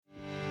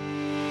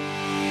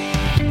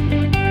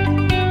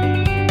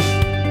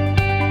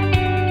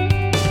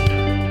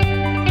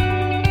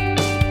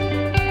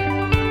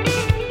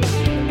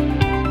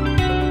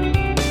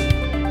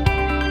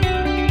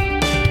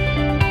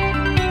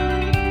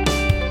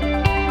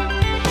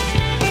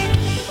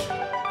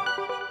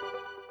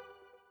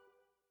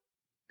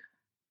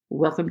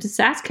Welcome to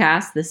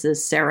Sasscast. This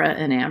is Sarah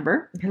and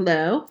Amber.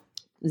 Hello.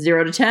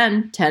 0 to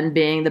 10. 10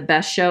 being the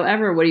best show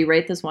ever. What do you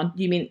rate this one?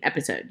 You mean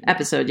episode?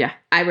 Episode, yeah.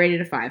 I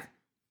rated a 5.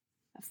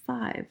 A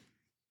 5.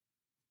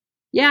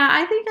 Yeah,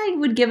 I think I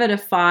would give it a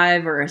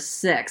 5 or a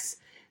 6.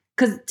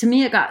 Because to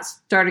me, it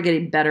started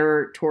getting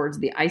better towards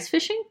the ice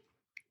fishing.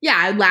 Yeah,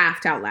 I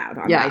laughed out loud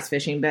on ice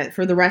fishing. But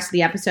for the rest of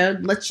the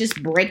episode, let's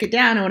just break it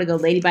down. I want to go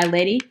lady by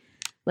lady.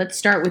 Let's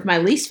start with my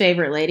least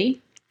favorite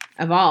lady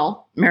of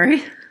all.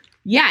 Mary?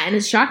 Yeah, and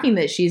it's shocking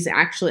that she's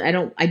actually,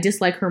 I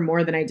dislike her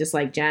more than I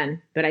dislike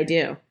Jen, but I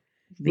do.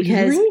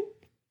 Because, really?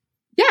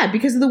 Yeah,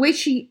 because of the way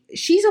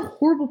she's a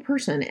horrible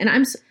person.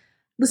 And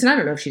listen, I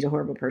don't know if she's a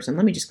horrible person.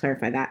 Let me just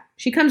clarify that.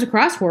 She comes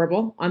across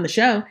horrible on the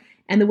show.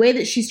 And the way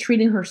that she's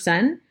treating her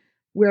son,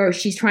 where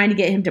she's trying to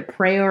get him to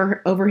pray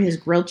over his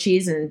grilled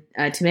cheese and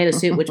tomato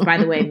soup, which, by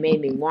the way, made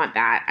me want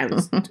that.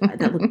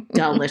 That looked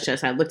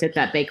delicious. I looked at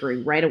that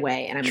bakery right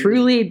away. And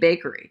Truly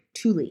Bakery.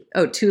 Thule.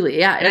 Oh, Thule,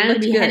 yeah. And I'm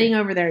going to be heading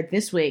over there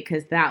this week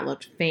because that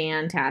looked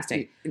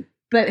fantastic.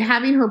 But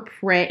having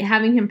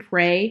him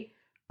pray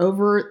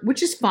over,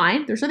 which is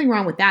fine. There's nothing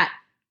wrong with that.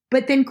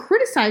 But then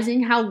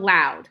criticizing how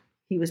loud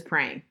he was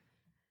praying.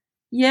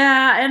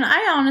 Yeah, and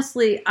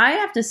I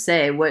have to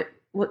say, what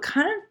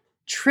kind of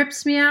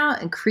trips me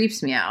out and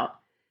creeps me out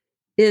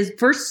is,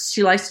 first,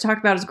 she likes to talk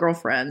about his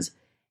girlfriends.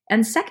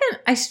 And second,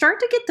 I start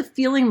to get the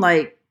feeling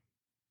like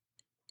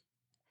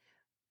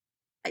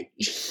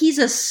he's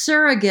a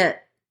surrogate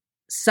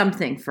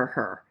something for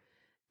her.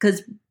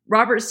 Because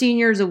Robert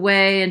Sr. is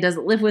away and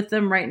doesn't live with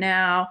them right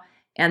now.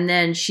 And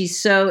then she's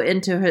so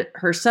into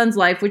her son's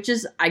life, which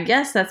is, I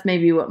guess that's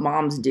maybe what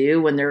moms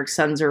do when their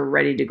sons are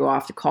ready to go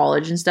off to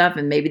college and stuff.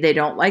 And maybe they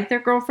don't like their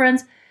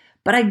girlfriends.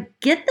 But I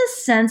get the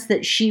sense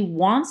that she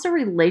wants a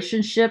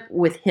relationship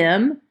with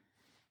him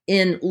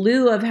in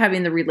lieu of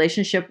having the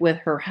relationship with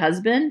her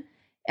husband.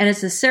 And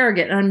it's a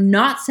surrogate. And I'm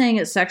not saying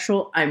it's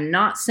sexual. I'm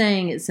not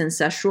saying it's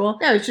incestual.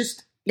 No, it's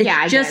just like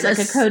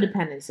a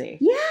codependency.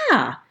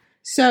 Yeah.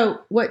 So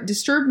what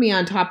disturbed me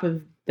on top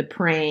of the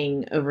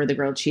praying over the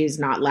grilled cheese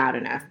not loud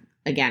enough,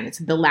 again, it's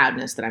the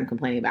loudness that I'm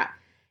complaining about,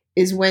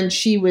 is when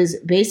she was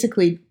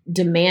basically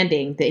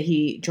demanding that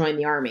he join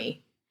the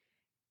army.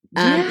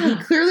 He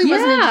clearly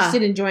wasn't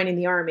interested in joining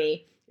the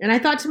army. And I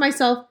thought to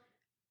myself,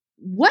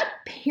 what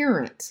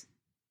parent,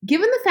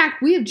 given the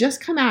fact we have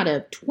just come out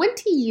of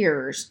 20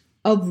 years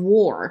of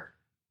war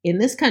in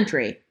this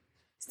country,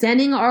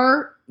 sending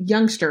our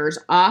youngsters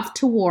off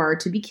to war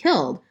to be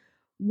killed,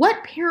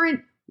 what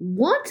parent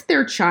wants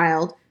their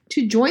child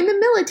to join the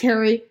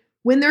military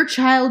when their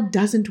child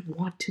doesn't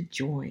want to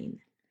join?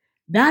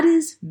 That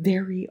is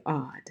very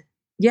odd.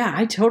 Yeah,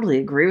 I totally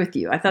agree with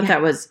you. I thought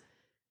that was...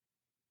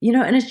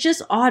 and it's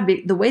just odd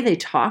the way they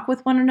talk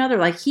with one another.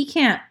 Like, he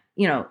can't,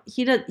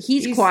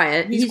 he's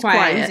quiet. He's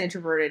quiet. He's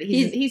introverted.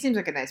 He seems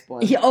like a nice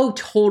boy.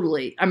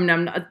 Totally. I mean,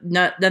 I'm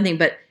not nothing,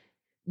 but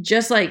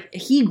just like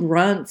he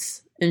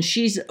grunts and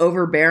she's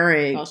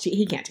overbearing. Well,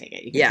 he can't take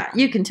it.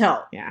 You can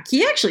tell. Yeah.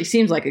 He actually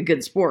seems like a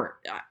good sport.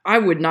 I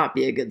would not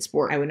be a good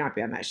sport. I would not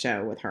be on that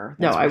show with her.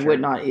 No, I would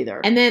not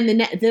either. And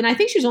then I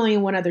think she was only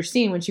in one other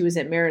scene when she was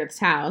at Meredith's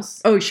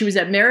house. Oh, she was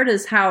at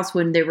Meredith's house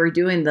when they were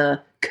doing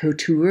the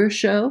couture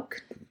show.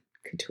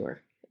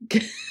 Couture.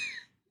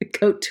 The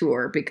coat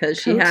tour, because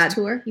she coat had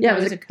tour? Yeah,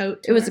 it was a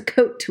coat tour. It was a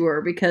coat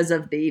tour because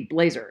of the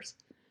blazers.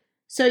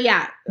 So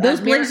yeah,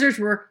 those blazers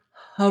were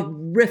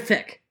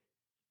horrific.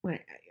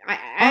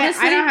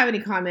 Honestly, I don't have any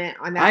comment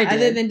on that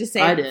other than to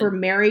say for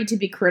Mary to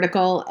be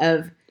critical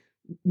of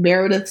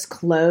Meredith's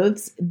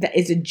clothes, that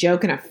is a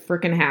joke and a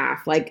freaking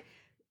half. Like,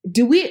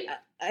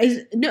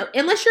 no,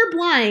 unless you're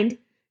blind,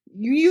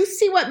 you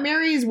see what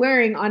Mary is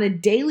wearing on a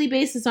daily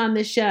basis on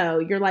this show.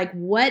 You're like,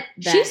 what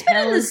the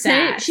hell is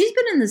that? She's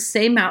been in the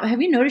same outfit.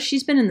 Have you noticed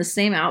she's been in the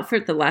same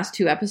outfit the last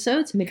 2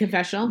 episodes? In the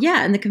confessional?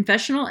 Yeah, in the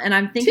confessional. And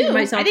I'm thinking to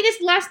myself... I think it's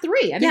the last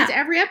 3. I think it's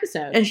every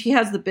episode. And she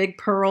has the big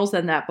pearls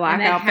and that black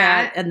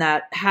outfit and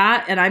that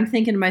hat. And I'm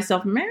thinking to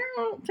myself, Mary,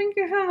 I don't think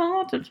you have a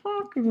lot to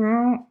talk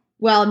about.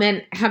 Well, and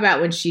then how about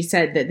when she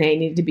said that they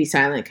needed to be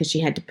silent because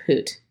she had to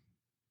poot?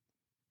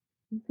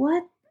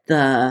 What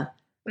the...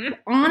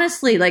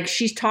 Honestly, like,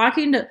 she's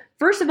talking to...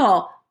 First of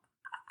all,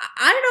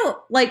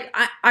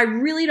 I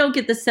really don't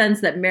get the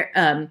sense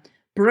that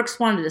Brooks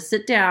wanted to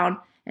sit down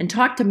and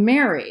talk to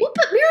Mary. Well,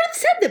 but Meredith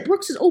said that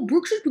Brooks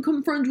has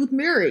become friends with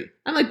Mary.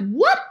 I'm like,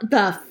 what the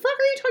fuck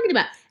are you talking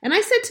about? And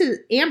I said to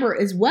Amber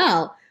as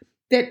well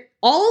that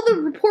all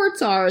the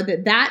reports are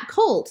that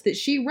cult that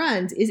she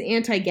runs is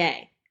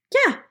anti-gay.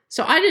 Yeah.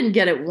 So I didn't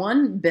get it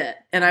one bit.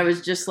 And I was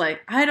just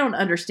like, I don't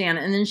understand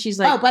it. And then she's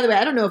like... Oh, by the way,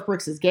 I don't know if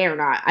Brooks is gay or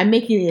not. I'm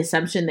making the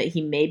assumption that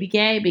he may be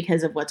gay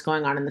because of what's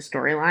going on in the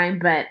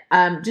storyline. But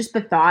just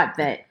the thought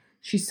that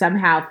she's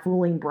somehow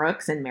fooling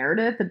Brooks and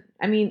Meredith.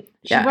 I mean,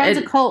 she runs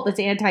a cult that's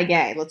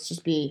anti-gay. Let's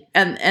just be...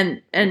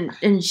 And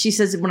she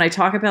says, when I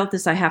talk about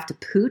this, I have to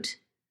poot.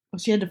 Well,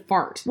 she had to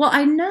fart. Well,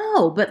 I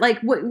know. But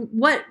like, what...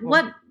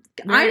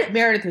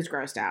 Meredith was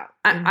grossed out.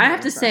 I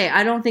have to say,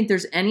 I don't think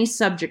there's any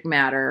subject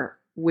matter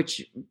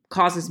which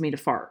causes me to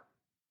fart.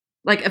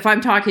 Like if I'm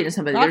talking to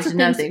somebody, Lots there's of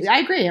nothing. things. I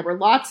agree. There were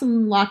lots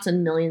and lots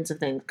and millions of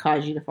things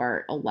cause you to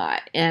fart a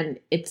lot, and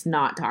it's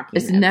not talking.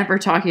 It's never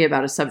talking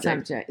about a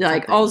subject.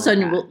 Like all of a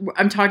sudden,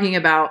 I'm talking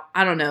about,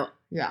 I don't know,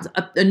 yeah,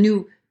 a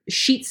new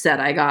sheet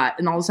set I got,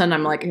 and all of a sudden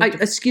I'm like,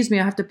 excuse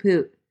me, I have to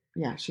poot.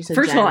 Yeah, she said.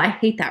 First of all, I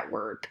hate that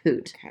word,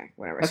 poot. Okay,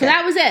 whatever. Okay. So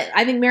that was it.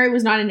 I think Mary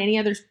was not in any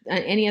other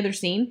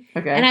scene.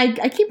 Okay, and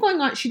I keep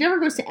going on. She never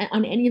goes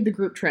on any of the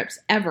group trips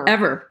ever.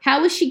 Ever.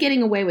 How is she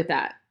getting away with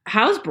that?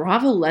 How's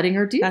Bravo letting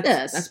her do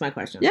this? That's my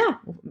question. Yeah.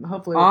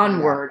 Hopefully,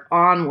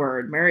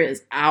 onward. Mary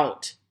is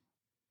out.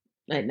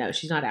 No,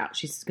 she's not out.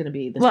 She's going to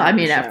be. Well, I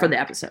mean, for the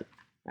episode.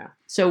 Yeah.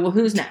 So,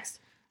 who's next?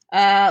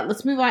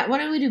 Let's move on. Why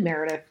don't we do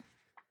Meredith?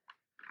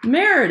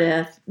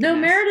 Meredith. No,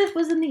 Yes. Meredith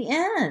was in the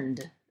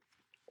end.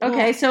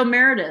 Okay, so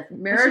Meredith.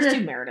 Let's just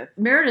do Meredith.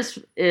 Meredith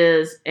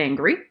is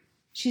angry.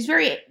 She's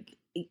very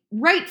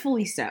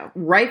rightfully so.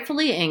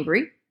 Rightfully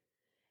angry.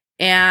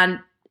 And,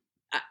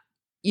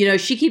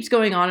 she keeps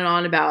going on and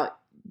on about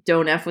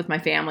don't F with my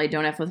family,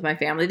 don't F with my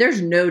family.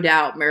 There's no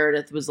doubt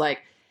Meredith was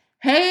like,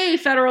 hey,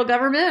 federal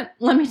government,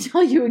 let me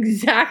tell you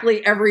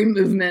exactly every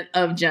movement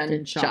of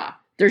Jen Shah.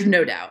 There's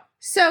no doubt.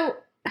 So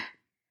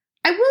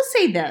I will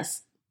say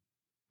this.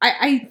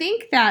 I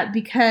think that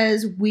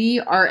because we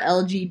are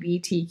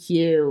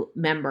LGBTQ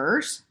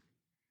members,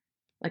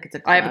 like it's a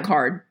club. I have a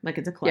card. Like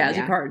it's a club. Yeah, it's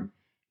a card.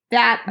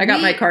 That I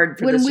got my card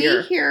for this year.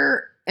 When we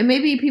hear, and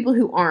maybe people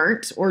who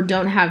aren't or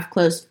don't have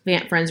close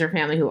friends or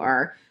family who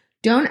are,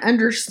 don't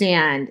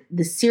understand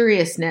the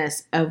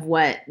seriousness of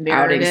what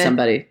Meredith, outing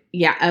somebody.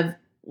 Yeah,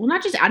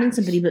 not just outing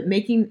somebody, but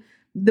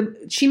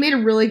she made a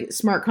really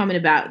smart comment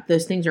about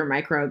those things are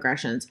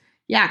microaggressions.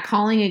 Yeah,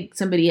 calling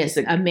somebody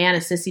a man a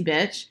sissy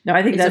bitch. No,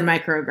 I think that's a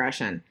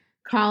microaggression.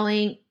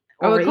 Calling,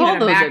 I would call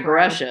those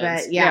aggressions.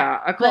 But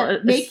I call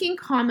it making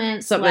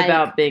comments something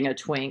about being a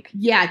twink.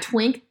 Yeah,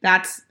 twink.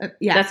 That's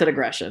that's an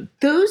aggression.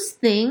 Those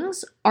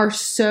things are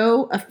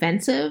so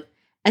offensive,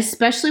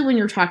 especially when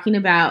you're talking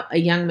about a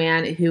young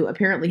man who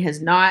apparently has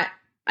not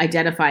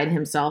identified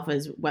himself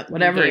as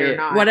whatever he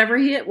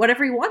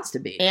wants to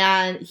be,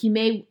 and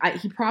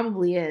he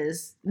probably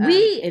is.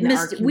 We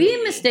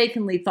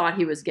mistakenly thought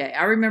he was gay.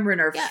 I remember in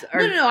our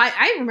no.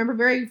 I remember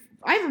very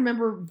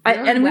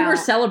and we were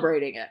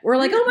celebrating it. We're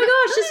like, oh my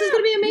gosh, this is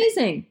going to be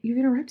amazing. You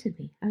interrupted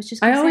me. I was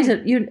just.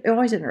 You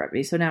always interrupt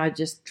me, so now I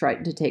just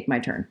tried to take my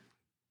turn.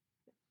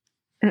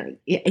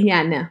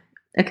 Yeah, no.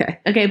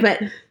 Okay,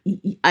 but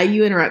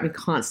you interrupt me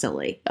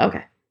constantly.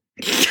 Okay.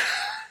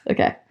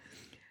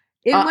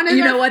 You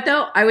know what,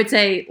 though? I would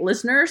say,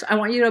 listeners, I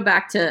want you to go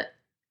back to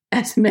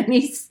as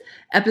many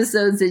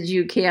episodes as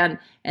you can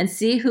and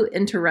see who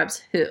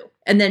interrupts who.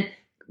 And then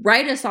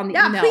write us on the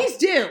email. Yeah, please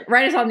do.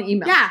 Write us on the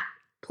email. Yeah,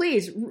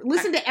 please.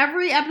 Listen to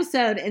every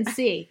episode and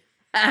see.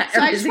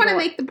 So I just want to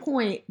make the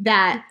point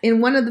that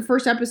in one of the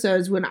first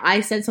episodes when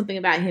I said something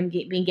about him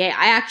being gay,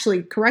 I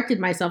actually corrected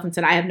myself and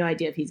said, I have no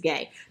idea if he's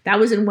gay. That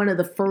was in one of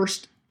the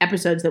first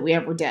episodes that we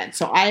ever did.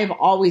 So I have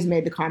always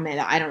made the comment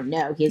that I don't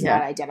know. He has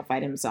not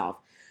identified himself.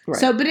 Right.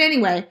 So, but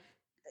anyway,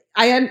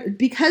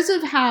 because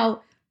of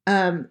how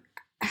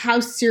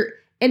serious,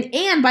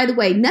 and by the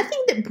way,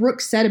 nothing that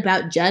Brooke said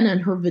about Jen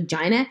and her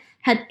vagina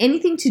had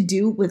anything to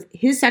do with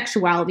his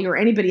sexuality or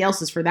anybody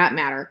else's for that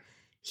matter.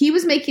 He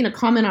was making a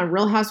comment on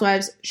Real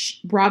Housewives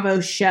Bravo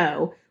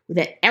show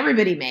that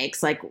everybody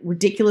makes, like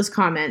ridiculous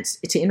comments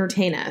to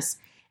entertain us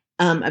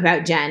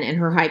about Jen and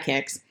her high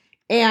kicks,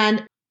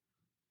 and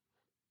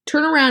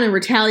turn around and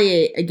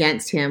retaliate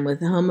against him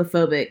with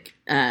homophobic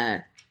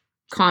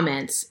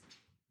comments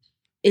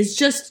is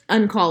just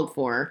uncalled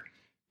for.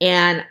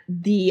 And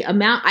the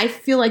amount, I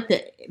feel like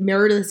that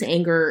Meredith's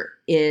anger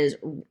is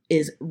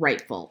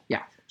rightful.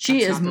 Yeah.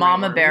 She is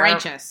Mama Bear.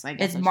 Righteous, I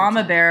guess. It's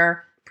Mama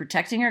Bear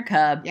protecting her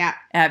cub. Yeah.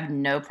 I have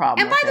no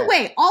problem with it. And by the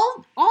way,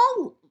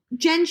 all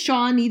Jen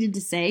Shah needed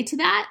to say to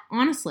that,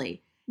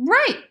 honestly,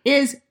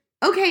 is,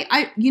 okay,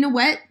 you know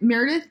what,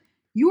 Meredith,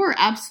 you are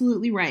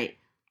absolutely right.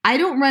 I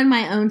don't run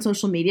my own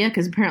social media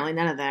because apparently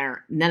none of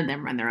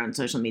them run their own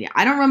social media.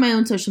 I don't run my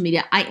own social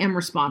media. I am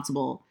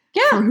responsible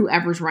for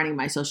whoever's running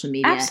my social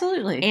media.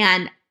 Absolutely.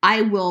 And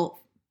I will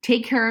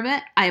take care of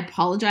it. I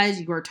apologize.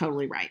 You are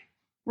totally right.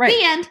 Right.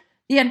 The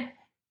end.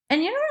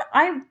 And you know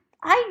what?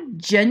 I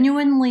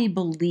genuinely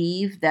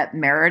believe that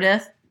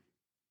Meredith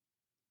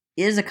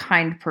is a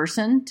kind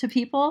person to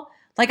people.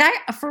 Like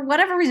for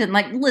whatever reason,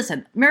 like,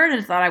 listen,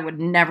 Meredith thought I would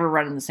never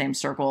run in the same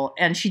circle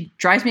and she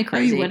drives me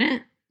crazy. Oh, you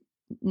wouldn't?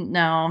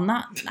 No, I'm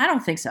not. I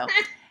don't think so.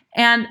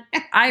 And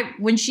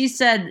when she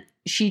said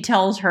she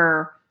tells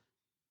her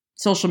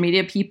social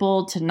media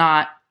people to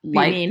not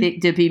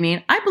to be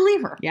mean, I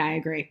believe her. Yeah, I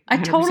agree. 100%.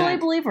 I totally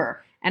believe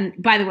her. And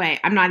by the way,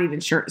 I'm not even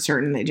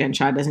certain that Jen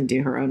Shah doesn't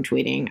do her own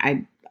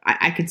tweeting.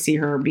 I could see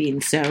her being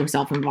so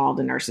self-involved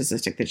and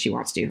narcissistic that she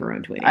wants to do her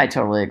own tweeting. I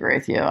totally agree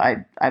with you.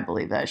 I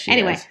believe that she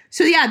is.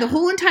 So yeah, the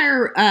whole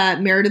entire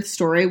Meredith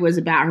story was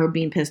about her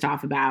being pissed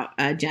off about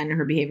Jen and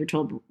her behavior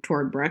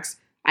toward Brooks.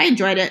 I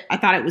enjoyed it. I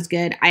thought it was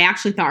good. I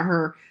actually thought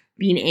her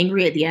being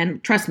angry at the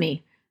end, trust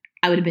me,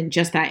 I would have been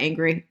just that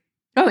angry.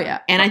 Oh, yeah.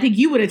 And I think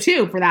you would have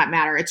too, for that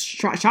matter. It's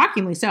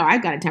shockingly so.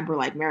 I've got a temper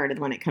like Meredith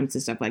when it comes to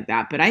stuff like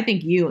that. But I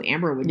think you,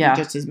 Amber, would be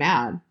just as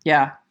mad.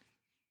 Yeah.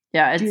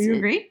 Yeah. Do you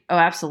agree? Oh,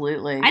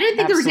 absolutely. I didn't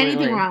think there was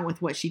anything wrong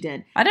with what she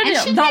did. I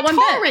didn't. Not one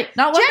bit.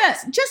 Not one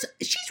bit.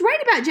 She's right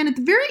about Jen. At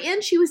the very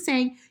end, she was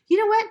saying, you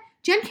know what?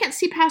 Jen can't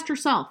see past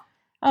herself.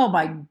 Oh,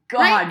 my God.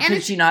 Right?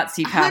 Could she not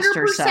see past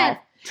herself?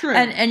 True.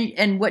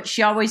 And what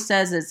she always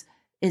says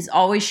is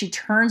always she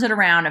turns it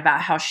around about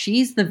how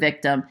she's the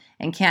victim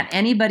and can't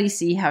anybody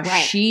see how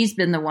she's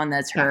been the one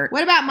that's hurt.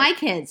 What about my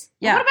kids?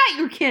 Yeah. What about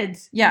your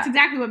kids? Yeah. That's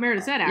exactly what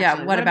Meredith said,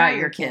 actually. Yeah, what about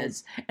your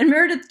kids? And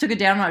Meredith took it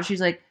down a notch.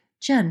 She's like,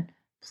 Jen,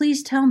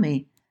 please tell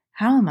me,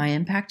 how am I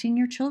impacting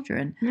your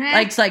children?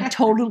 It's like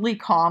totally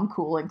calm,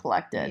 cool, and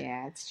collected.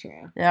 Yeah, it's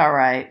true. All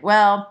right.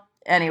 Well,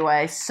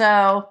 anyway,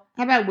 so...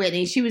 How about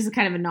Whitney? She was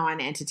kind of a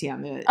non-entity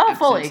on the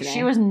fully. today.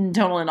 She was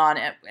totally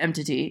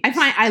non-entity.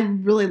 I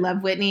really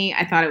love Whitney.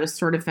 I thought it was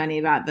sort of funny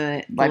about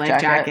the life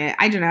jacket.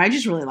 I don't know. I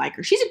just really like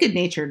her. She's a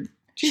good-natured.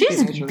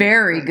 She's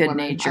very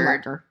good-natured. I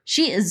like her.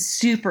 She is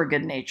super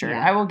good-natured.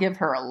 Yeah. I will give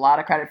her a lot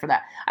of credit for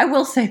that. I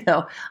will say,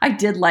 though, I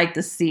did like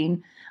the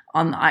scene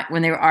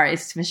when they were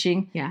ice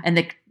fishing. Yeah.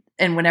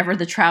 And whenever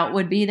the trout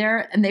would be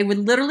there, and they would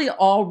literally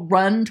all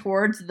run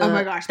towards the... Oh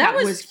my gosh, that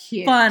was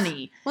cute.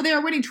 Funny. Well, they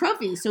were winning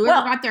trophies, so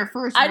whoever got there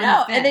first. I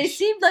know, and they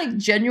seemed like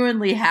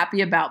genuinely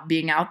happy about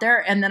being out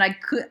there. And then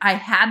I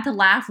had to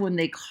laugh when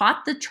they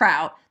caught the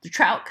trout. The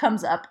trout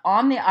comes up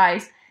on the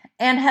ice,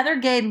 and Heather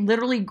Gay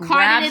literally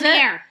grabs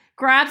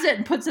it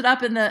and puts it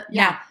up in the...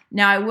 Yeah.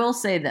 Now I will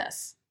say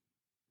this.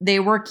 They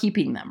were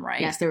keeping them,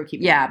 right? Yes, they were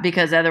keeping them.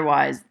 Because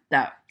otherwise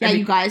that...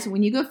 you guys,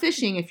 when you go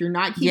fishing, if you're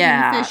not keeping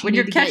the fish... when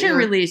you're catch and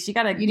release, you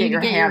got to get your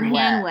hand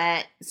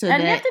wet. So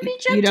that you have to be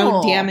gentle. You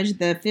don't damage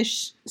the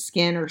fish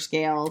skin or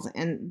scales.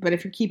 But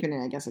if you're keeping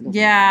it, I guess it doesn't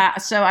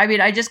matter. So,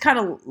 I just kind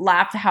of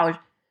laughed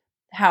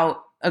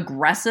how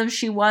aggressive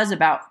she was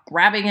about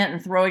grabbing it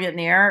and throwing it in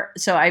the air.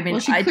 So,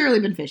 she'd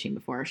clearly been fishing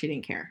before. She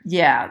didn't care.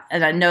 Yeah,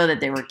 and I know that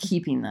they were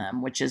keeping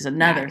them, which is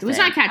another thing. It was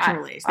not catch and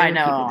release. I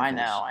know.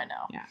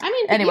 Yeah.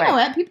 Anyway, you know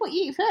what? People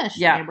eat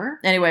fish, Amber.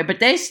 Anyway,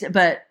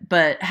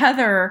 but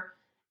Heather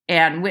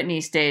and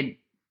Whitney stayed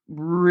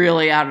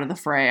really out of the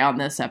fray on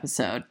this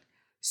episode.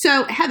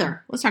 So,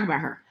 Heather, let's talk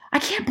about her. I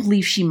can't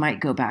believe she might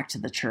go back to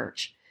the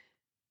church.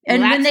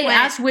 And when they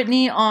asked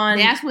Whitney on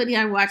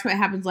Watch What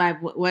Happens Live,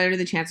 what are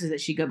the chances that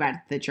she go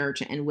back to the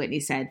church? And Whitney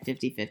said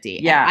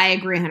 50-50. Yeah. I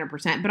agree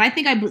 100%. But I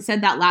think I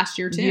said that last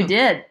year too. You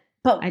did.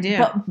 But I do.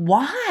 But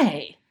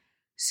why?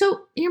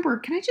 So, Amber,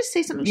 can I just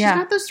say something? Yeah.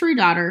 She's got those 3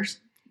 daughters.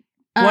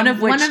 One of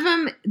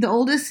them, the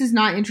oldest, is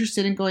not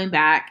interested in going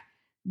back.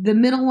 The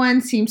middle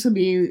one seems to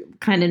be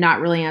kind of not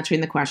really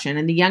answering the question.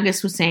 And the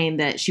youngest was saying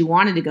that she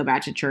wanted to go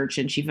back to church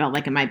and she felt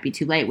like it might be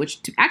too late,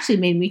 which actually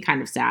made me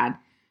kind of sad.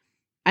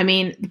 I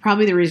mean,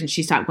 probably the reason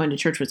she stopped going to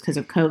church was because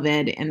of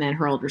COVID, and then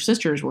her older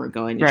sisters weren't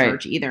going to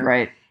church either.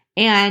 Right.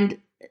 And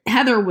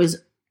Heather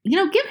was,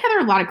 give Heather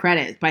a lot of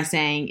credit by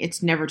saying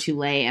it's never too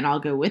late and I'll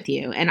go with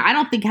you. And I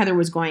don't think Heather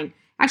was going,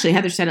 actually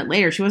Heather said it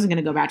later, she wasn't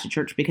going to go back to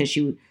church because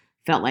she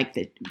felt like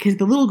that, because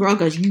the little girl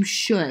goes, you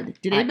should.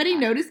 Did anybody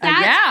notice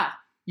that? Yeah.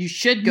 You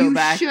should go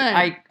back. Should.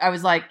 I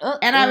was like,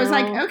 and I was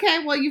like,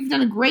 okay, well, you've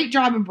done a great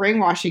job of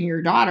brainwashing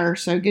your daughter,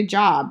 so good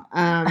job.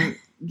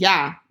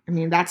 Yeah. I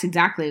mean, that's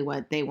exactly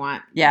what they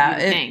want. Yeah.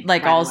 Think,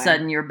 all of a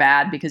sudden you're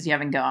bad because you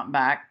haven't gone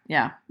back.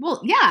 Yeah.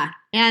 Well, yeah.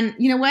 And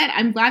you know what?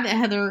 I'm glad that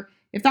Heather,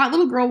 if that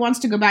little girl wants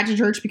to go back to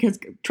church, because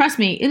trust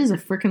me, it is a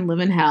freaking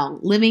living hell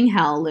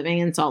living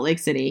in Salt Lake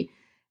City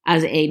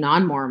as a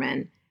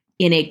non-Mormon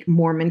in a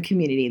Mormon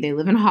community. They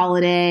live in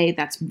Holiday.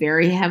 That's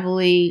very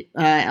heavily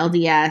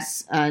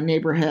LDS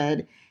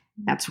neighborhood.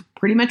 That's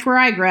pretty much where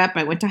I grew up.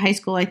 I went to high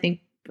school. I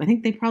think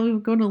they probably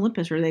would go to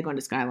Olympus, or are they going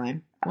to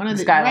Skyline? One of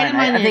the Skyline.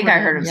 Right I think I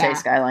heard him say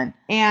Skyline.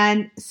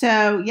 And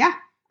so, yeah,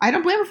 I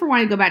don't blame her for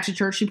wanting to go back to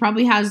church. She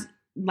probably has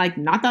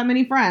not that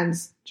many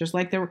friends. Just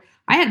like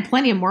I had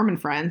plenty of Mormon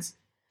friends.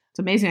 It's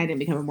amazing I didn't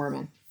become a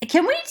Mormon.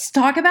 Can we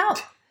talk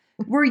about?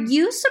 Were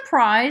you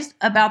surprised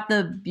about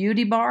the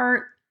beauty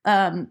bar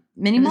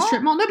mini mall? The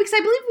strip mall? No, because I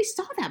believe we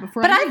saw that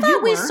before. But I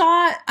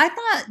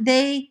thought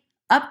they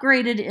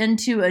upgraded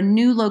into a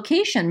new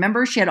location.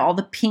 Remember, she had all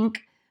the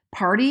pink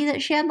party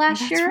that she had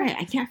last year. Right.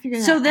 I can't figure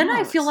that out. So then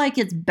I feel like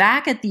it's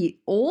back at the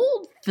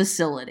old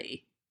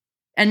facility.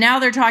 And now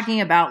they're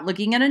talking about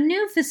looking at a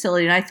new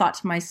facility. And I thought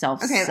to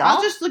myself, okay,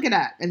 I'll just look it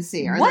up and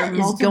see. What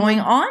is going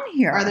on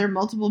here? Are there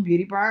multiple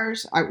beauty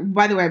bars?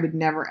 By the way, I would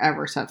never,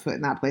 ever set foot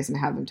in that place and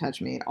have them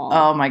touch me at all.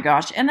 Oh, my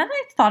gosh. And then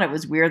I thought it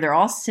was weird. They're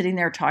all sitting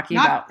there talking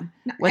about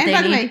what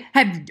they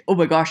need. Oh,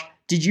 my gosh.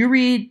 Did you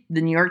read the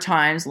New York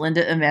Times,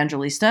 Linda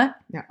Evangelista?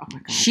 Yeah. Oh, my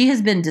God. She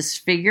has been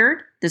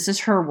disfigured. This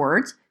is her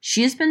words.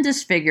 She has been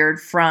disfigured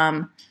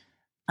from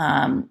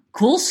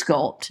Cool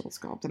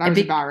Sculpt. And I was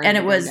about ready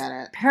to was get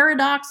it.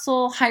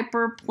 Paradoxal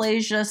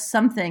hyperplasia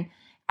something.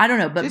 I don't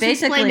know, but just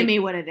basically, explain to me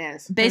what it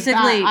is.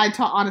 Basically,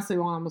 honestly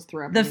almost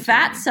threw up. The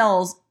fat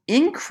cells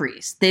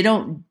increase. They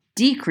don't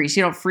decrease.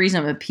 You don't freeze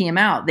them and pee them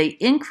out. They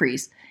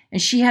increase.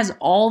 And she has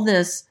all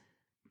this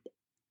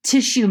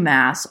tissue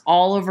mass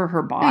all over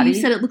her Oh, body. you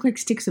said it looked like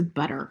sticks of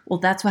butter. Well,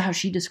 that's how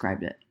she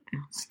described it. Oh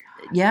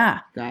my God. Yeah.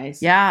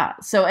 Guys. Yeah.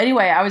 So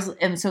anyway,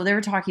 so they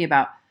were talking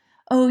about,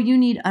 oh, you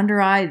need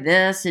under eye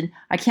this, and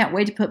I can't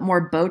wait to put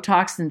more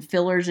Botox and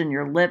fillers in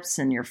your lips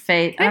and your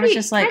face. I was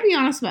just like, can I be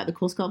honest about the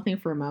CoolSculpt thing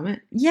for a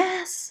moment?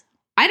 yes.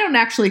 I don't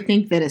actually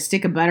think that a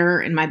stick of butter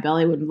in my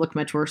belly would look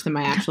much worse than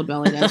my actual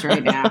belly does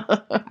right now.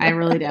 I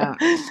really don't.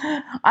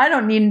 I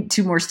don't need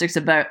 2 more sticks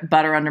of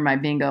butter under my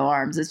bingo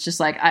arms. It's just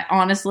like,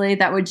 honestly,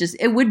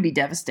 it would be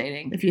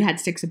devastating. If you had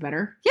sticks of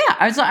butter? Yeah.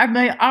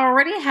 I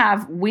already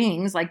have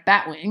wings, like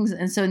bat wings.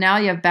 And so now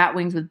you have bat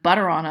wings with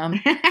butter on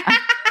them.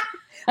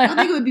 I don't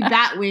think it would be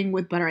bat wing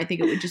with butter. I think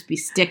it would just be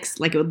sticks.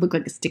 Like it would look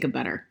like a stick of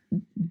butter.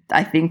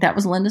 I think that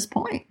was Linda's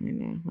point. I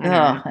don't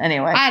know.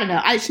 Anyway. I don't know.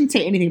 I shouldn't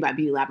say anything about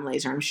Beauty Lab and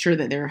Laser. I'm sure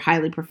that they're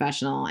highly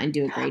professional and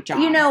do a great job.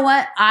 You know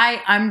what?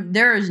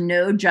 There is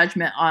no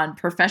judgment on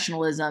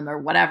professionalism or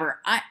whatever.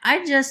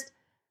 I just,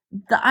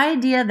 the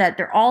idea that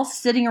they're all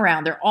sitting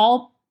around, they're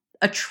all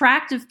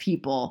attractive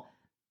people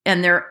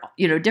and they're,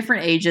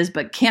 different ages,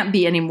 but can't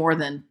be any more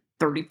than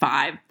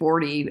 35,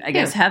 40, I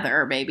guess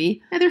Heather,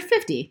 maybe. Yeah, they're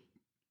 50.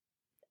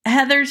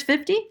 Heather's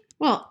 50?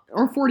 Well,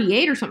 or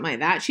 48 or something like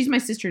that. She's my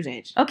sister's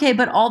age. Okay,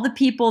 but all the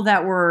people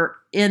that were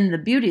in the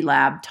beauty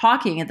lab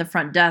talking at the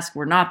front desk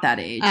were not that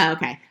age. Oh,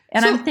 okay.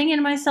 And I'm thinking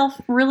to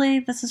myself, really,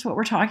 this is what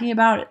we're talking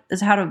about,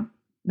 is how to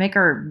make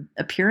our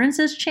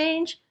appearances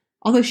change?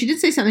 Although she did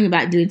say something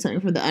about doing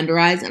something for the under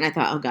eyes, and I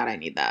thought, oh God, I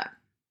need that.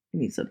 I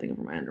need something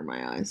for my under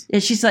my eyes. Yeah,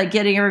 she's like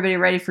getting everybody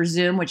ready for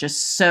Zoom, which is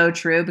so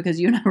true because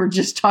you and I were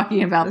just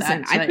talking about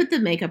Listen, that. I put the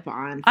makeup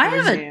on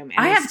for Zoom,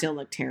 and it still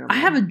looked terrible. I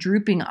have a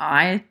drooping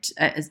eye,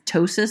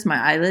 ptosis. My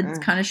eyelid's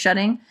kind of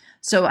shutting.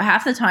 So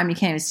half the time you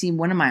can't even see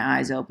one of my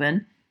eyes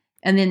open.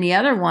 And then the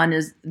other one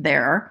is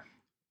there.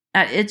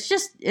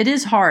 It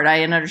is hard.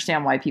 I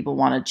understand why people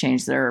want to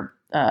change their,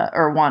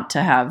 or want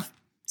to have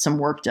some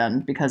work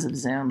done because of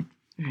Zoom.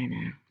 I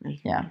know.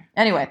 Yeah.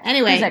 Anyway,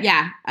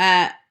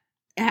 yeah.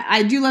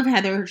 I do love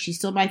Heather. She's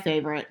still my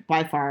favorite.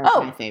 By far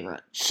my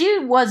favorite. She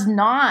was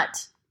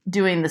not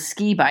doing the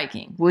ski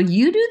biking. Will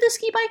you do the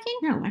ski biking?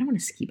 No, I don't want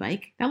a ski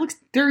bike. That looks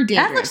very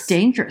dangerous. That looks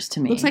dangerous to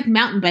me. Looks like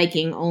mountain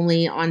biking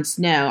only on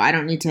snow. I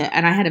don't need to.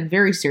 And I had a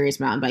very serious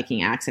mountain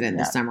biking accident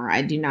this summer.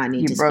 I do not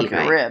need to ski bike. You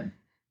broke your rib.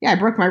 Yeah, I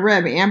broke my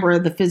rib. Amber,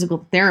 the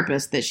physical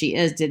therapist that she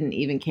is, didn't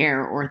even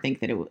care or think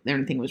that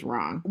anything was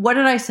wrong. What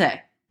did I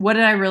say? What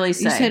did I really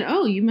say? You said,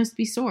 "Oh, you must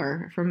be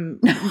sore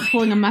from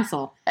pulling a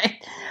muscle."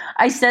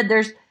 I said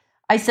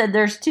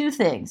there's 2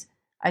 things.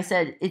 I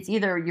said it's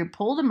either you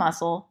pulled a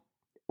muscle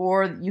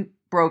or you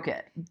broke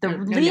it.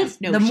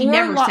 She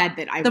never said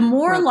that. The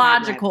more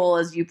logical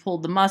is you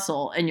pulled the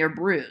muscle and you're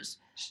bruised.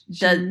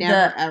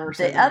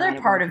 The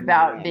other part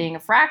about being a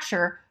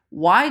fracture,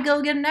 why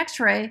go get an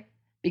X-ray?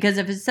 Because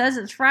if it says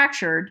it's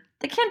fractured,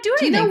 they can't do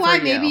anything. Do you know why?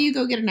 For maybe you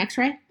go get an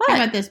X-ray. What? How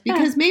about this?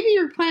 Because maybe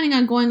you're planning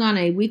on going on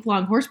a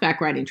week-long horseback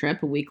riding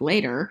trip a week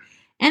later,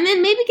 and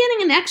then maybe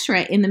getting an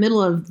X-ray in the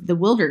middle of the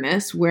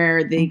wilderness,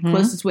 where the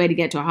closest way to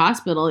get to a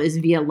hospital is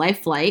via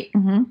life flight.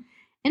 Mm-hmm.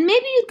 And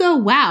maybe you go,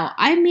 "Wow,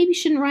 I maybe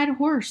shouldn't ride a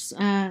horse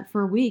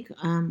for a week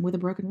with a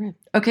broken rib."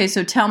 Okay,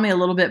 so tell me a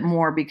little bit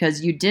more,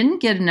 because you didn't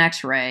get an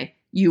X-ray.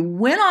 You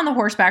went on the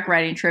horseback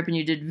riding trip, and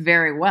you did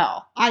very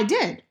well. I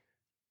did,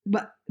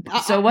 but.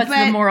 So what's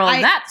the moral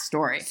of that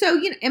story? So,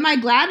 am I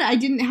glad I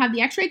didn't have the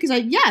X-ray? Because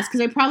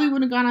I probably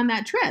wouldn't have gone on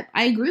that trip.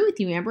 I agree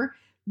with you, Amber.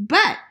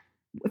 But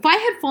if I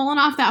had fallen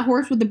off that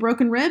horse with a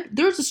broken rib,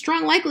 there's a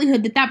strong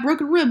likelihood that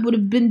broken rib would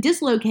have been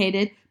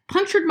dislocated,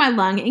 punctured my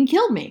lung, and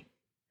killed me.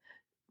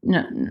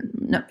 No.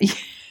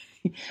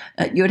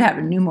 You would have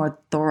a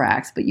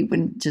pneumothorax, but you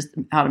wouldn't just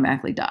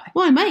automatically die.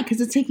 Well, I might,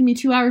 because it's taking me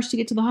 2 hours to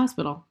get to the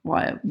hospital.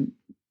 Why?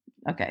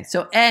 Okay,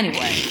 so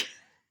anyway,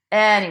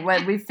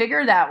 we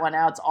figured that one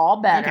out. It's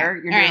all better.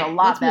 Okay. You're doing a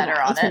lot better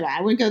on it.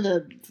 I would go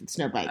the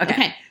snow bike.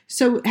 Okay.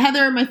 So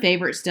Heather, my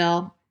favorite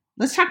still.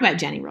 Let's talk about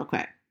Jenny real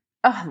quick.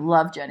 Oh, I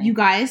love Jenny. You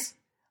guys.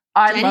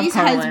 Jenny's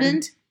love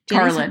Carlin.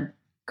 Husband.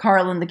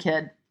 Carlin the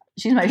kid.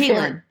 She's my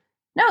favorite.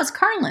 No, it's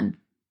Carlin.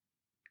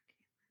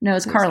 No,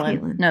 it's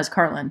Carlin. No, it's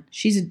Carlin.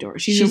 She's adorable.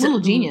 She's a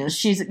little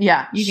genius.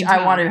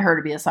 I wanted her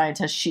to be a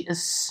scientist. She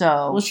is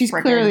so she's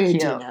clearly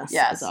cute. A genius.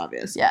 Yes, it's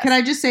obvious. Yes. Can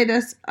I just say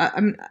this?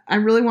 I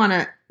really want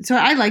to. So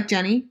I like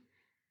Jenny.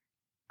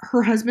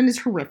 Her husband is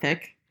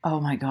horrific.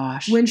 Oh my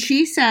gosh! When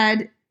she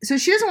said, so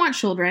she doesn't want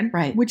children,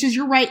 right? Which is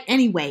your right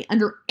anyway.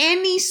 Under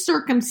any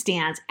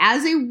circumstance,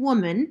 as a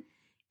woman,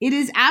 it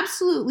is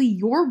absolutely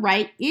your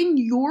right in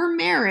your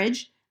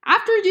marriage.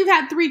 After you've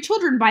had 3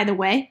 children, by the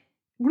way.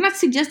 We're not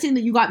suggesting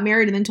that you got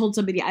married and then told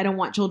somebody, I don't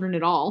want children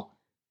at all.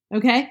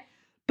 Okay?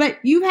 But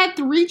you've had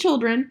 3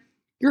 children.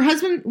 Your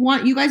husband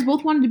you guys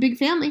both wanted a big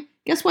family.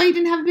 Guess why you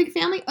didn't have a big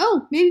family?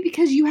 Oh, maybe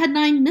because you had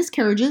 9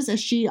 miscarriages,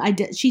 as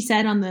she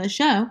said on the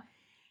show.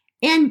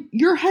 And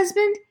your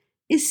husband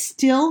is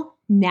still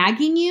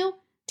nagging you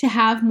to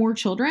have more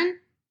children.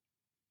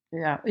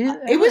 Yeah.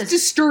 It was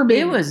disturbing.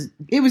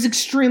 It was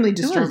extremely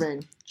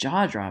disturbing.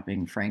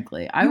 Jaw-dropping,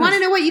 frankly. You want to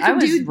know what you can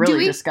do?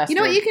 Really disgusted.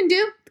 You know what you can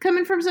do?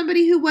 Coming from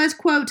somebody who was,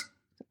 quote,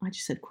 I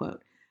just said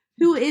quote,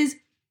 who is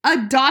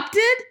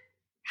adopted.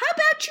 How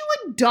about you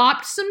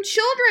adopt some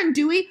children,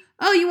 Dewey?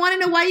 Oh, you want to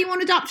know why you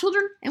want to adopt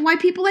children and why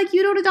people like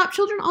you don't adopt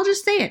children? I'll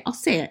just say it. I'll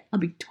say it. I'll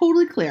be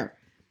totally clear.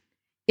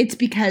 It's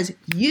because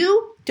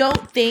you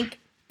don't think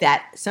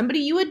that somebody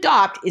you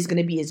adopt is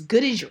going to be as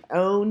good as your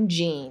own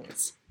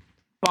genes.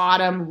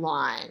 Bottom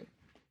line.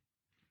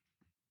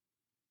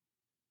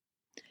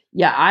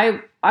 Yeah,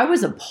 I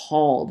was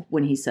appalled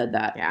when he said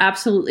that. Yeah.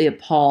 Absolutely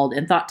appalled,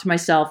 and thought to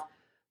myself,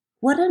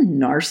 what a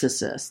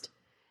narcissist.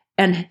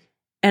 And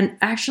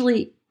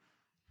actually,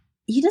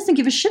 he doesn't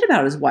give a shit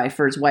about his wife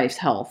or his wife's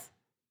health.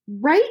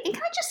 Right? And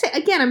can I just say,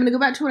 again, I'm going to go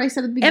back to what I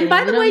said at the beginning. And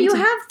by the way, you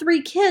have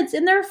 3 kids,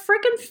 and they're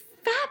freaking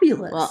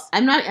fabulous. Well,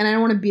 I'm not, and I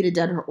don't want to beat a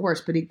dead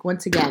horse, but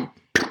once again,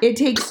 it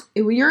takes,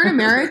 when you're in a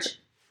marriage,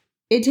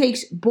 it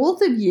takes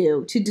both of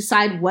you to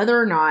decide whether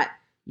or not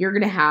you're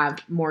going to have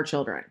more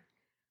children.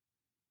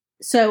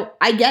 So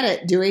I get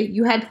it, Dewey.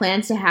 You had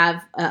plans to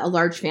have a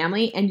large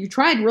family, and you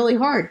tried really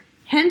hard.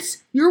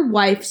 Hence, your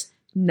wife's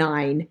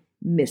 9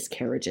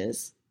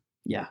 miscarriages.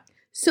 Yeah.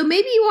 So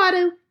maybe you ought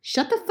to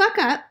shut the fuck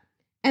up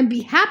and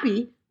be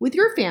happy with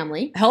your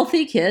family.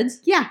 Healthy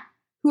kids. Yeah.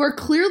 Who are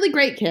clearly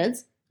great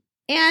kids.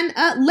 And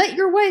let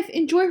your wife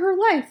enjoy her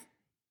life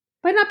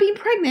by not being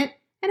pregnant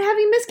and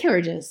having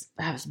miscarriages.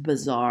 That was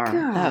bizarre.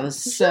 God, that was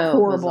this is so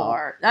horrible.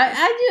 Bizarre.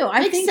 I do. I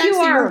Makes think sense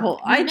you that are. you're-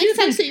 I it do makes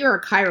sense think, that you're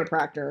a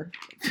chiropractor.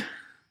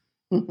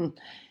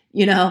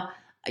 you know,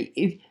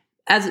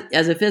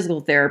 as a physical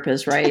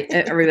therapist, right?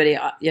 Everybody,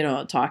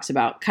 talks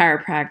about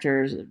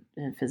chiropractors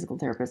and physical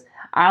therapists.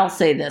 I'll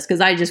say this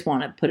because I just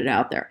want to put it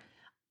out there.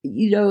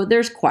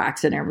 There's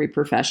quacks in every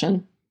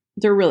profession.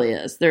 There really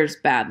is. There's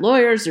bad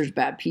lawyers. There's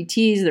bad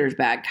PTs. There's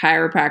bad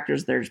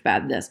chiropractors. There's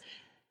bad this.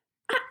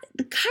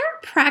 The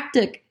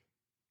chiropractic,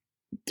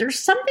 there's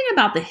something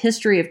about the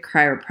history of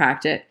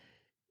chiropractic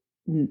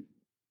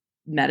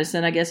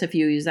medicine, I guess, if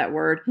you use that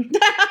word,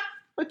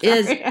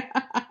 is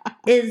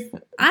I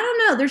don't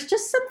know. There's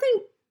just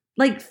something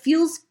like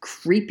feels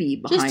creepy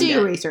behind it. Just do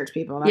your research,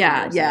 people. That's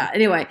Yeah. what I'm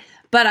Anyway,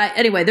 but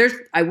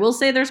I will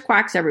say there's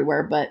quacks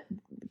everywhere, but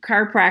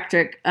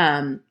chiropractic,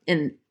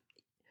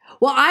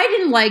 I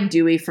didn't like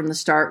Dewey from the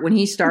start when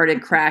he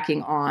started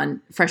cracking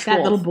on Fresh that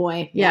Wolf. little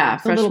boy. Yeah,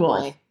 the Fresh little Wolf.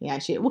 boy. Yeah,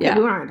 we weren't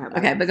going to talk about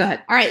Okay, that. but go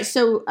ahead. All right,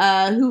 so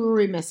who were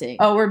we missing?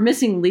 Oh, we're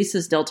missing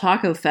Lisa's Del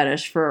Taco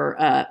fetish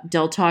for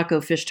Del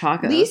Taco fish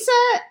tacos. Lisa,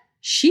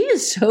 She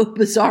is so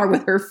bizarre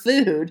with her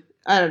food.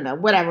 I don't know,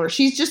 whatever.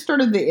 She's just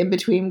sort of the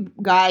in-between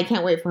guy. I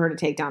can't wait for her to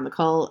take down the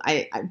cult.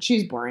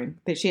 She's boring.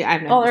 But I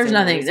have Oh, there's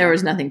nothing. There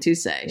was nothing to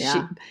say.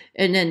 Yeah.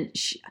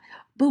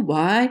 But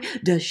why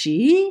does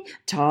she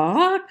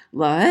talk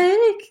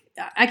like?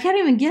 I can't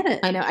even get it.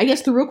 I know. I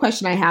guess the real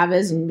question I have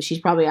is, and she's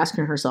probably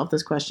asking herself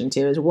this question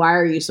too, is why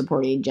are you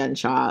supporting Jen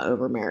Shaw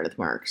over Meredith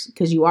Marks?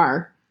 Because you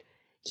are.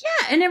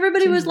 Yeah, and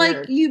everybody Seems was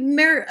like,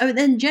 weird.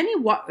 then Jenny,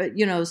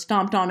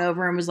 stomped on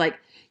over and was like,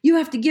 you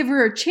have to give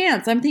her a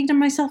chance. I'm thinking to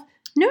myself,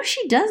 no,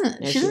 she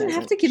doesn't. No, she doesn't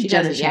have to give She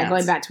Jen a doesn't. chance. Yeah,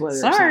 going back to what we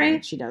were Sorry.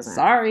 saying, she doesn't.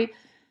 Sorry.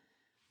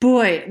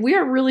 Boy, we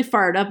are really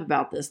fired up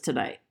about this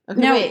tonight. Okay,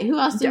 Now, wait. Who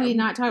else did we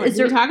not talk about? is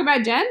Did we there- talk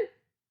about Jen?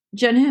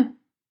 Jen who?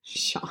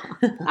 Shaw.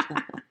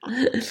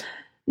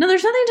 No,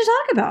 there's nothing to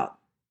talk about.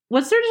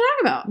 What's there to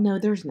talk about? No,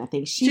 there's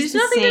nothing. She's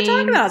nothing to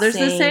talk about. There's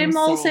the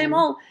same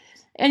old.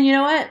 And you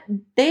know what?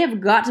 They have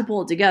got to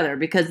pull it together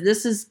because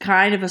this is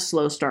kind of a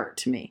slow start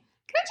to me.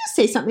 Can I just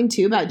say something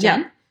too about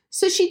Jen? Yeah.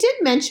 So she did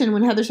mention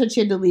when Heather said she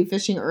had to leave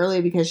fishing early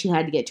because she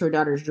had to get to her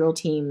daughter's drill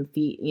team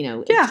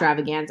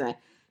extravaganza.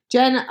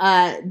 Jen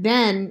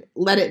then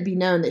let it be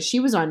known that she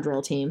was on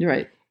drill team. You're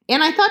right.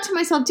 And I thought to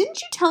myself,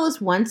 didn't you tell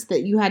us once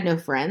that you had no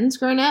friends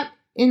growing up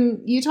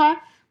in Utah?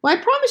 Well,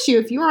 I promise you,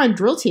 if you were on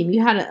drill team,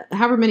 you had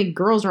however many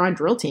girls are on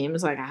drill team. It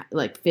was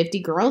like 50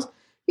 girls.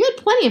 You had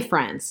plenty of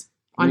friends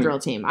on drill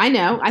team. I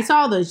know. I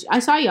saw those. I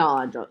saw y'all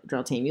on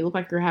drill team. You look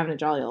like you're having a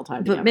jolly old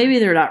time. But together. maybe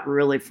they're not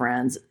really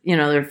friends.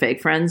 They're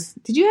fake friends.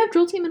 Did you have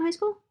drill team in high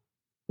school?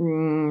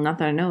 Not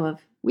that I know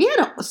of. We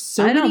had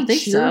so I don't many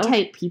think cheer so.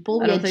 type people.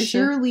 I We don't had think so.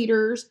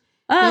 cheerleaders.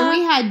 Then we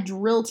had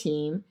drill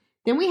team.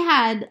 Then we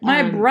had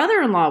My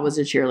brother-in-law was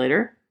a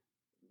cheerleader.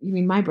 You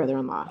mean my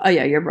brother-in-law? Oh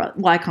yeah, your brother.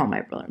 Well, I call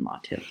my brother-in-law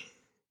too.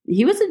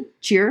 He was a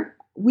cheer.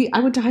 I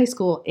went to high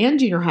school and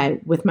junior high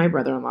with my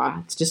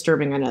brother-in-law. It's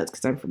disturbing, I know, it's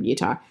because I'm from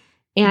Utah.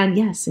 And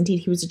yes, indeed,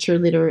 he was a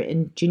cheerleader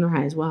in junior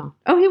high as well.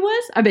 Oh, he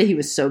was? I bet he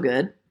was so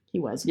good. He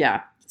was.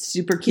 Yeah,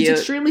 super He's cute.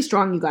 extremely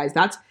strong, you guys.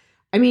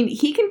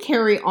 He can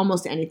carry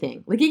almost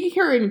anything. Like, he can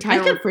carry an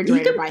entire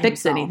refrigerator by he can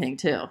fix himself. anything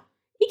too.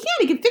 He can.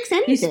 He can fix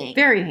He's anything.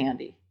 very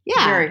handy.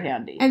 Yeah. Very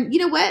handy. And you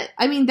know what?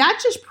 I mean, that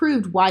just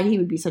proved why he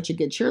would be such a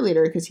good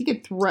cheerleader, because he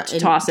could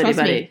Toss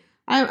anybody.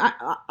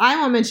 I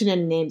won't mention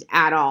any names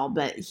at all,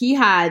 but he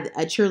had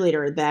a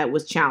cheerleader that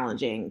was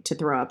challenging to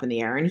throw up in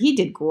the air, and he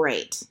did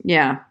great.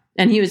 Yeah.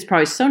 And he was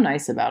probably so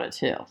nice about it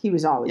too. He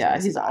was always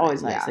nice he's about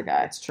always it. nice Yeah, a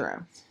guy. That's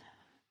true.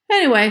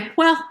 Anyway,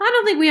 well, I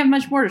don't think we have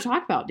much more to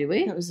talk about, do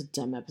we? That was a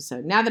dumb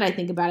episode. Now that I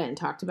think about it and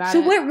talked about So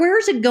it.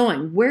 where's it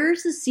going?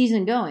 Where's the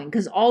season going?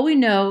 Because all we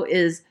know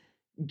is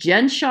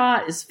Jen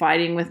Shaw is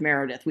fighting with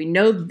Meredith. We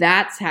know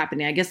that's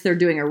happening. I guess they're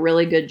doing a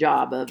really good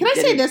job of. Can I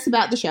say this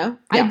about the show?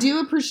 Yeah. I do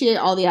appreciate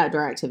all the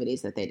outdoor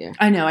activities that they do.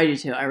 I know, I do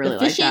too. I really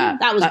The fishing, like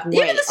that. was great.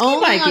 Even the ski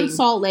Only biking. on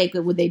Salt Lake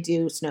would they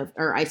do snow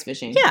or ice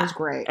fishing. Yeah. It was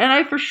great. And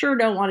I for sure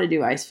don't want to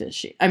do ice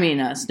fishing. I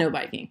mean, snow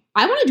biking.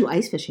 I want to do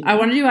ice fishing. I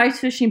want to do ice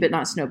fishing, but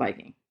not snow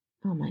biking.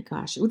 Oh my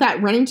gosh. With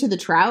that running to the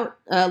trout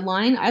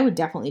line, I would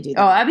definitely do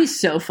that. Oh, that'd be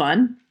so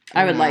fun.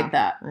 I would know. like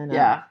that. I know.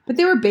 Yeah. But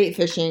they were bait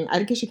fishing.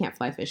 I guess you can't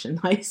fly fish in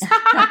ice.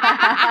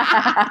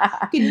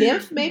 Could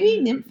nymph, maybe?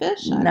 Nymph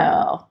fish? I don't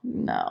know.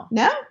 No.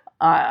 No?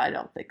 I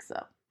don't think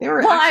so. They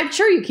were. Well, I'm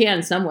sure you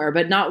can somewhere,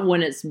 but not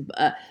when it's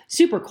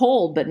super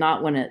cold, but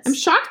not when it's. I'm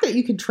shocked that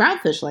you could trout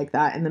fish like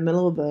that in the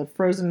middle of a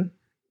frozen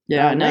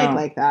Yeah, lake no.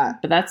 like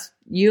that. But that's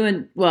you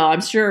and, well,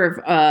 I'm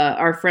sure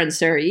our friend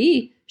Sarah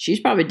E., she's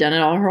probably done it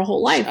all her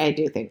whole life. I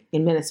do think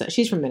in Minnesota.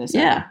 She's from Minnesota.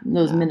 Yeah,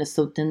 those Yeah.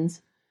 Minnesotans.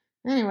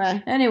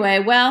 Anyway,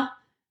 Well,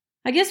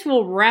 I guess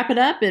we'll wrap it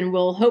up and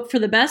we'll hope for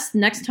the best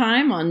next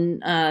time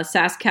on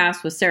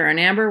SassCast with Sarah and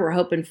Amber. We're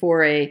hoping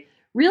for a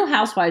Real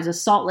Housewives of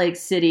Salt Lake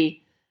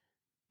City.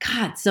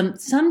 God,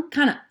 some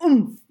kind of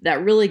oomph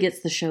that really gets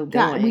the show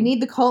going. God, we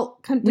need the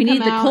cult. We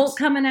need the cult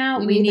coming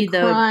out. We need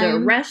the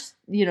crime. rest.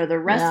 The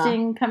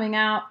resting coming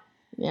out.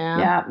 Yeah.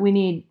 Yeah, we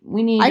need.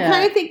 I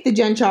kind of think the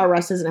Jen Shaw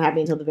arrest isn't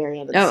happening until the very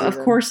end of the season. Of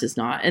course it's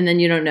not. And then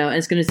you don't know.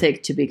 It's going to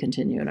take to be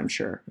continued, I'm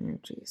sure. Oh,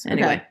 jeez.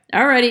 Anyway, Okay.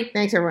 alrighty.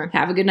 Thanks, everyone.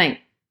 Have a good night.